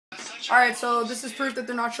Alright, so this is proof that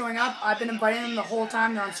they're not showing up. I've been inviting them the whole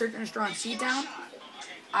time. They're on search and destroy on C-Town.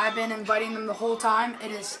 I've been inviting them the whole time.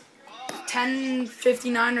 It is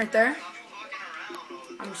 10:59 right there.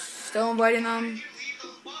 I'm still inviting them.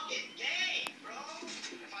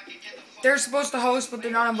 They're supposed to host, but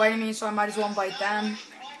they're not inviting me, so I might as well invite them.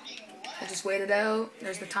 I just wait it out.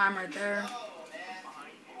 There's the time right there.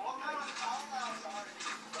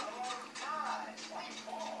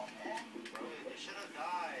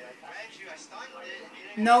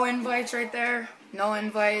 No invites right there. No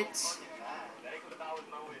invites.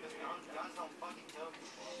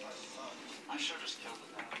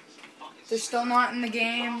 They're still not in the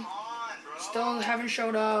game. Still haven't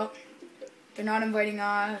showed up. They're not inviting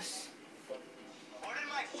us.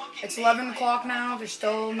 It's 11 o'clock now. They're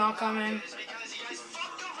still not coming.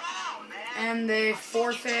 And they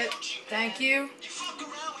forfeit. Thank you.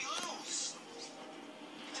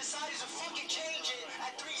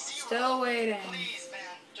 Still waiting.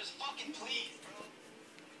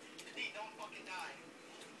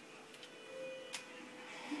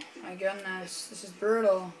 My goodness, this is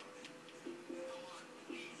brutal.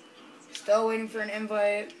 Still waiting for an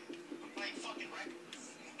invite.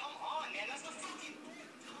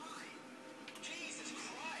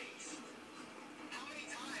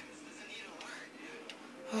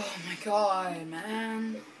 Oh my god,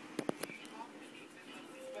 man.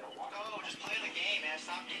 Oh, just play the game, man.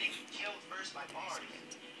 Stop getting killed first by bars.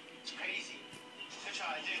 It's crazy. Good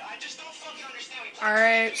try, dude. I just don't fucking understand.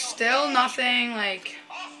 Alright, still nothing, like...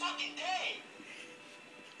 All fucking day.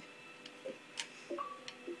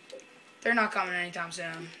 They're not coming anytime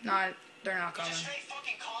soon. They're not coming. Just straight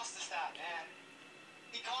fucking cost us that, man.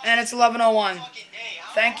 And it's 11:01.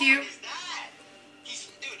 Thank you. Dude,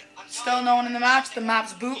 Still no one in the match. The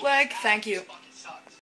map's bootleg. Thank you.